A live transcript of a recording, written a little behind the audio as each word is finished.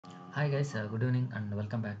Hi guys, good evening and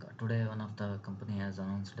welcome back. Today one of the company has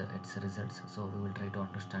announced its results, so we will try to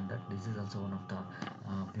understand that. This is also one of the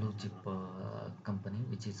blue chip company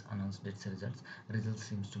which is announced its results. Results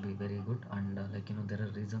seems to be very good, and there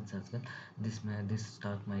are reasons as well. This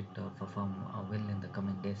stock might perform well in the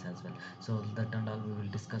coming days as well. So that and all we will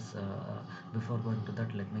discuss. Before going to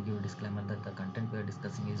that, let me give a disclaimer that the content we are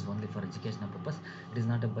discussing is only for educational purpose. It is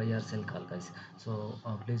not a buy or sell call, guys. So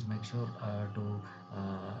please make sure to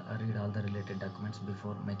read all the related documents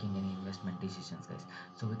before making any investment decisions, guys.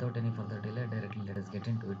 So without any further delay, directly let us get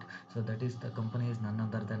into it. So that is, the company is none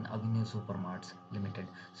other than Avenue Supermarts Limited.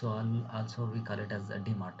 So also we call it as a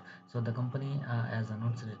DMart. So the company has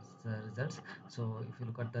announced its results. So if you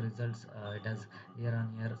look at the results, it has year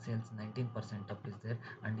on year sales 19% up is there,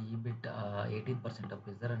 and EBIT 18% up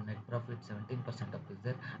is there, and net profit 17% up is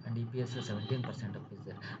there, and EPS 17% up is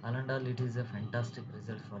there. All and all, it is a fantastic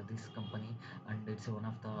result for this company, and it's one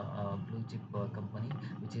of the blue chip company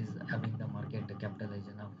which is having the market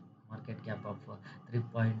cap of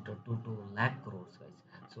 3.22 lakh crores, guys.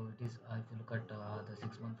 So it is, if you look at the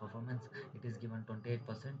 6 month performance, it is given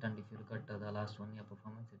 28%, and if you look at the last 1 year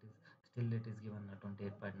performance, it is given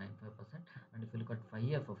 28.95%, and if you look at 5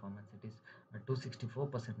 year performance, it is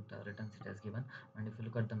 264% returns it has given, and if you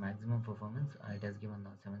look at the maximum performance, it has given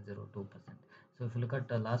 702%. So if you look at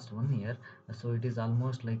the last 1 year, so it is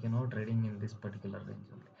almost trading in this particular range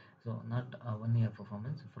only. So not 1 year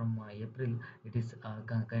performance from April, it is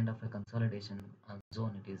kind of a consolidation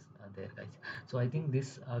zone, it is there, guys. So I think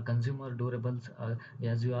this consumer durables,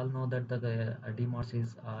 as you all know that the DMarts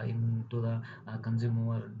is into the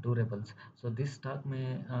consumer durables. So this stock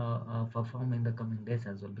may perform in the coming days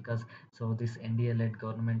as well, because so this NDA led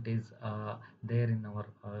government is there in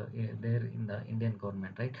the Indian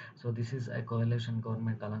government, right? So this is a coalition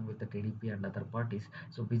government along with the TDP and other parties.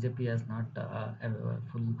 So BJP has not a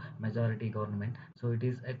full majority government, so it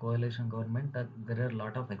is a coalition government. That there are a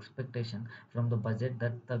lot of expectation from the budget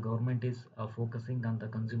that the government is focusing on the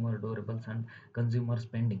consumer durables and consumer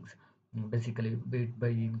spendings. Basically, be it by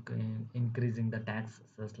increasing the tax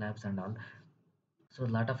slabs and all. So a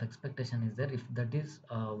lot of expectation is there. If that is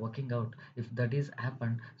working out, if that is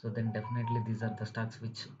happened, so then definitely these are the stocks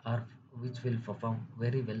which will perform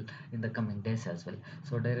very well in the coming days as well.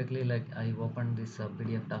 So directly, like, I opened this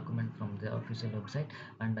PDF document from the official website,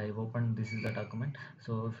 and I opened, this is the document.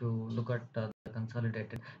 So if you look at the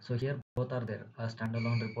consolidated, so here both are there. A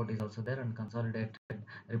standalone report is also there, and consolidated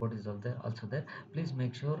report is also there. Please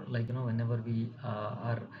make sure, whenever we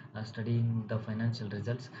are studying the financial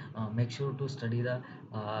results, make sure to study the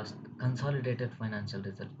consolidated financial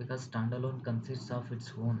results, because standalone consists of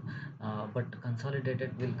its own, but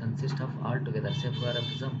consolidated will consist of all together. Say for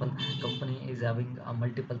example, company is having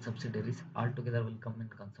multiple subsidiaries, all together will come in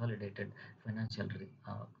consolidated financial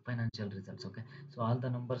results. Okay, so all the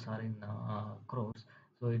numbers are in crores.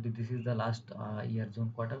 So this is the last year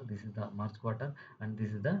June quarter, this is the March quarter, and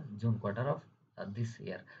this is the June quarter of this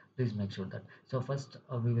year. Please make sure that. So first,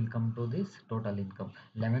 we will come to this total income.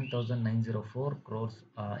 11,904 crores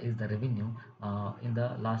is the revenue in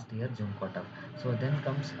the last year June quarter. So then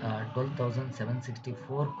comes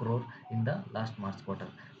 12,764 crore in the last March quarter.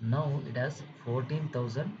 Now it has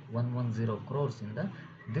 14,110 crores in the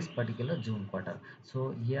this particular June quarter.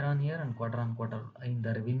 So year on year and quarter on quarter, in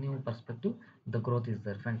the revenue perspective, the growth is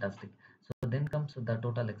there, fantastic. So then comes the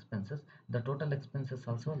total expenses. The total expenses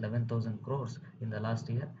also 11,000 crores in the last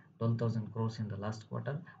year, 12,000 crores in the last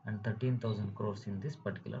quarter, and 13,000 crores in this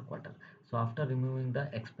particular quarter. So after removing the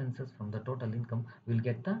expenses from the total income, we'll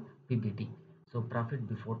get the PBT. So profit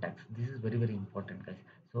before tax. This is very very important, guys.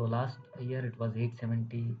 So last year it was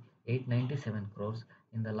 897 crores.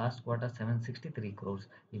 In the last quarter, 763 crores.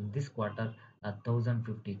 In this quarter,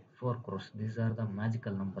 1054 crores. These are the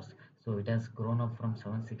magical numbers. So it has grown up from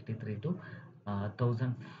 763 to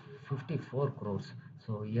 1054 crores.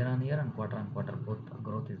 So year on year and quarter both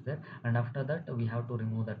growth is there. And after that, we have to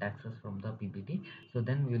remove the taxes from the PBT. So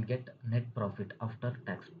then we will get net profit after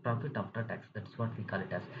tax, profit after tax. That's what we call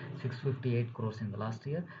it as. 658 crores in the last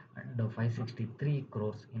year, and 563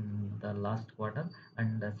 crores in the last quarter,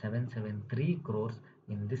 and 773 crores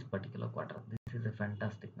in this particular quarter. This is a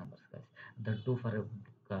fantastic numbers, guys. The two for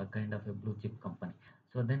a kind of a blue chip company.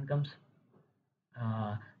 So then comes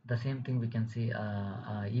uh, the same thing we can see,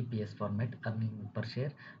 EPS format, earning per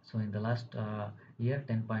share. So in the last year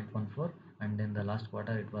 10.14, and then the last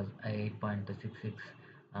quarter it was 8.66.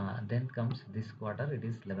 Then comes this quarter, it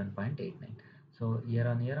is 11.89. So year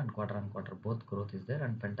on quarter both growth is there,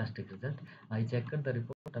 and fantastic result. I checked the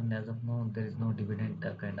report, and as of now there is no dividend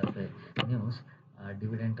kind of a news.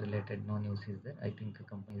 dividend related no news is there. I think the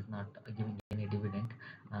company is not giving any dividend.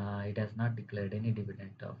 It has not declared any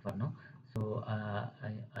dividend for now. So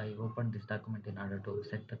I opened this document in order to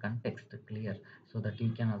set the context clear so that you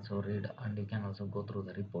can also read and you can also go through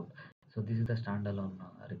the report. So this is the standalone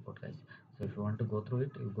report, guys. So if you want to go through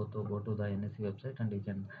it, you go to the NSE website and you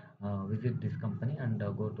can visit this company and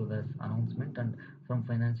go to this announcement, and from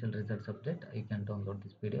financial results update you can download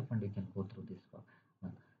this PDF and you can go through this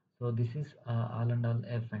one. So this is all and all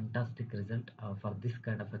a fantastic result for this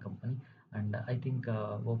kind of a company, and I think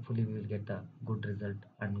hopefully we will get a good result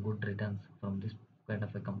and good returns from this kind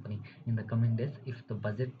of a company in the coming days if the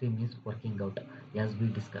budget theme is working out as we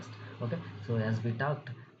discussed. Okay, so as we talked,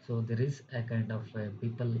 so there is a kind of a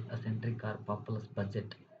people centric or populous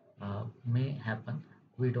budget may happen.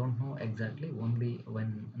 We don't know exactly. Only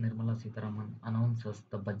when Nirmala Sitharaman announces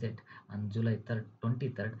the budget on July 3rd,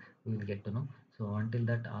 23rd, we will get to know. So until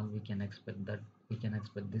that, all we can expect that we can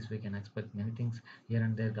expect this. We can expect many things here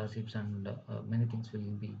and there, gossips and many things will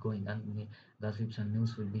be going on. Gossips and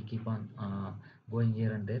news will be keep on going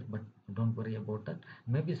here and there. But don't worry about that.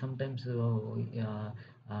 Maybe sometimes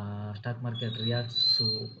stock market reacts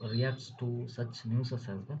to such news as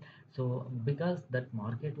well. So because that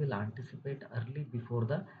market will anticipate early before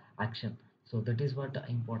the action, so that is what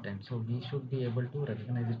important. So we should be able to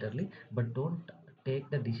recognize it early, but don't take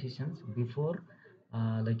the decisions before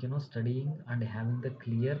studying and having the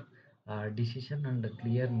clear decision and the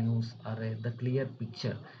clear news or the clear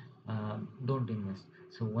picture. Don't invest.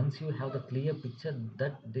 So once you have the clear picture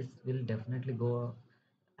that this will definitely go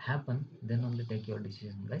happen, then only take your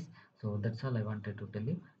decision, guys. So that's all I wanted to tell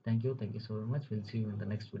you. Thank you so very much. We'll see you in the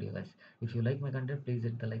next video, guys. If you like my content, please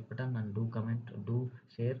hit the like button and do comment, do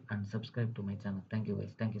share and subscribe to my channel. Thank you, guys.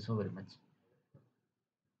 Thank you so very much.